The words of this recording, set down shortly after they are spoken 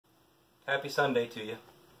Happy Sunday to you.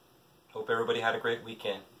 Hope everybody had a great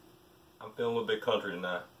weekend. I'm feeling a little bit country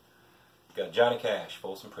tonight. Got Johnny Cash,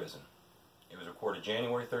 Folsom Prison. It was recorded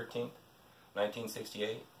January 13th,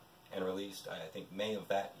 1968, and released, I think, May of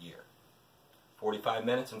that year. 45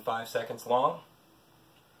 minutes and 5 seconds long,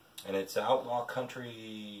 and it's outlaw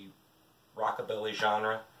country rockabilly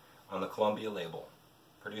genre on the Columbia label.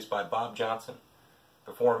 Produced by Bob Johnson,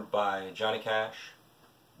 performed by Johnny Cash,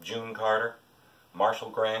 June Carter,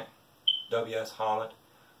 Marshall Grant, W.S. Holland,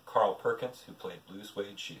 Carl Perkins, who played Blue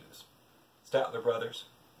Suede Shoes, Statler Brothers,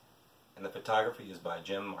 and the photography is by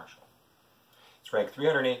Jim Marshall. It's ranked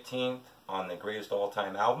 318th on the greatest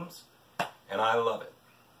all-time albums, and I love it.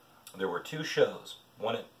 There were two shows,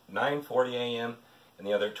 one at 9:40 a.m. and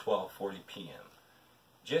the other at 12:40 p.m.,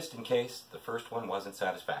 just in case the first one wasn't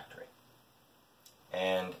satisfactory.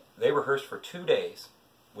 And they rehearsed for 2 days,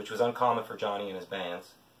 which was uncommon for Johnny and his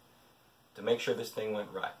bands, to make sure this thing went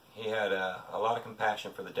right. He had a lot of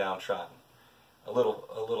compassion for the downtrodden. A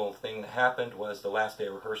little thing that happened was the last day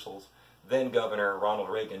of rehearsals, then Governor Ronald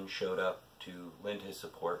Reagan showed up to lend his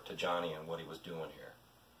support to Johnny and what he was doing here.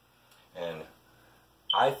 And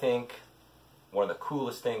I think one of the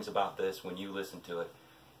coolest things about this, when you listen to it,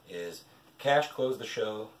 is Cash closed the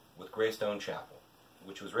show with Greystone Chapel,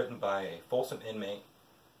 which was written by a Folsom inmate,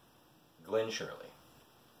 Glenn Shirley.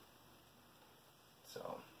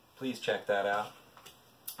 So please check that out.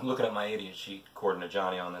 I'm looking at my idiot sheet according to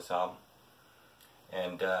Johnny on this album.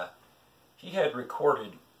 And he had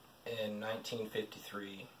recorded in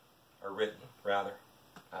 1953, or written rather,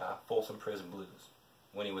 Folsom Prison Blues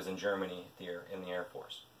when he was in Germany in the Air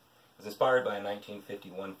Force. It was inspired by a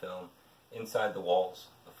 1951 film, Inside the Walls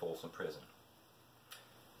of Folsom Prison.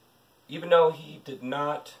 Even though he did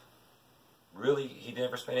not really, he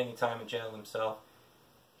never spent any time in jail himself,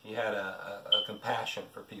 he had a compassion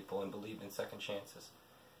for people and believed in second chances.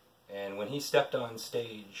 And when he stepped on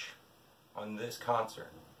stage on this concert,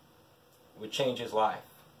 it would change his life.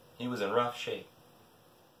 He was in rough shape.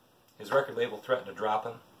 His record label threatened to drop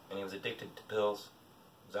him, and he was addicted to pills.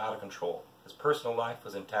 He was out of control. His personal life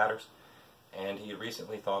was in tatters, and he had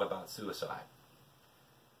recently thought about suicide.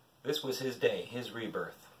 This was his day, his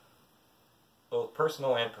rebirth. Both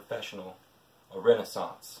personal and professional, a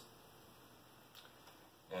renaissance.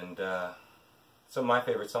 And some of my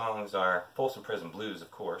favorite songs are Folsom Prison Blues,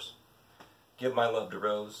 of course, Give My Love to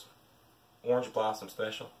Rose, Orange Blossom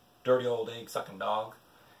Special, Dirty Old Egg Sucking Dog.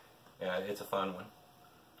 Yeah, it's a fun one.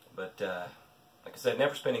 But like I said,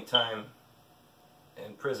 never spending time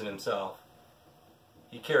in prison himself,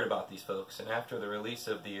 he cared about these folks. And after the release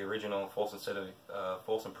of the original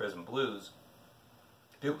Folsom Prison Blues,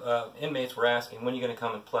 inmates were asking, when are you going to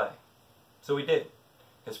come and play? So he did.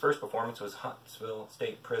 His first performance was Huntsville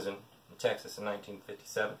State Prison in Texas in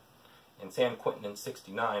 1957, and San Quentin in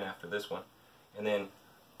 '69 after this one, and then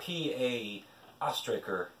P.A.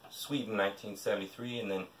 Ostraker, Sweden, 1973,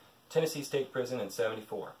 and then Tennessee State Prison in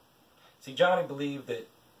 '74. See, Johnny believed that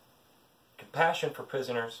compassion for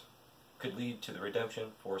prisoners could lead to the redemption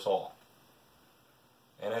for us all.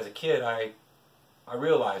 And as a kid, I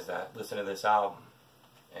realized that, listening to this album.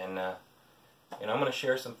 And I'm going to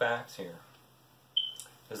share some facts here.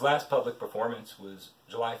 His last public performance was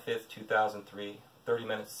July 5th, 2003,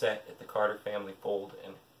 30-minute set at the Carter Family Fold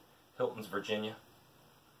in Hiltons, Virginia.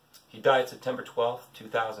 He died September 12th,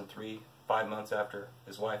 2003, 5 months after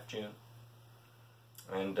his wife, June.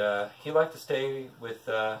 And he liked to stay with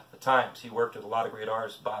the times. He worked with a lot of great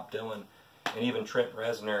artists, Bob Dylan, and even Trent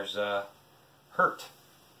Reznor's Hurt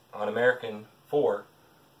on American 4,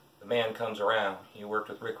 The Man Comes Around. He worked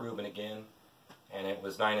with Rick Rubin again, and it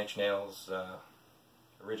was Nine Inch Nails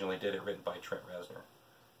originally did it, written by Trent Reznor.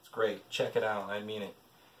 It's great. Check it out. I mean it.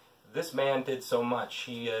 This man did so much.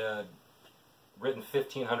 He written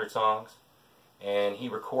 1,500 songs, and he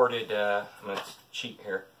recorded, I'm going to cheat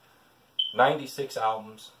here, 96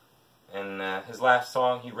 albums. And his last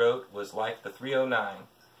song he wrote was Like the 309,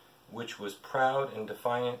 which was proud and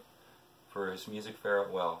defiant for his music fare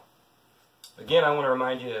it well. Again, I want to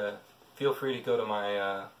remind you to feel free to go to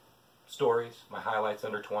my stories, my highlights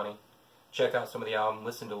under 20. Check out some of the album,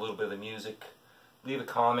 listen to a little bit of the music, leave a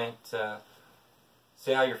comment,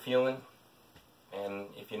 say how you're feeling, and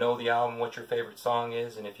if you know the album, what your favorite song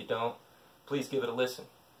is, and if you don't, please give it a listen.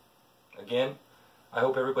 Again, I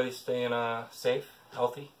hope everybody's staying safe,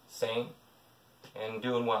 healthy, sane, and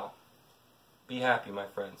doing well. Be happy, my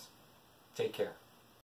friends. Take care.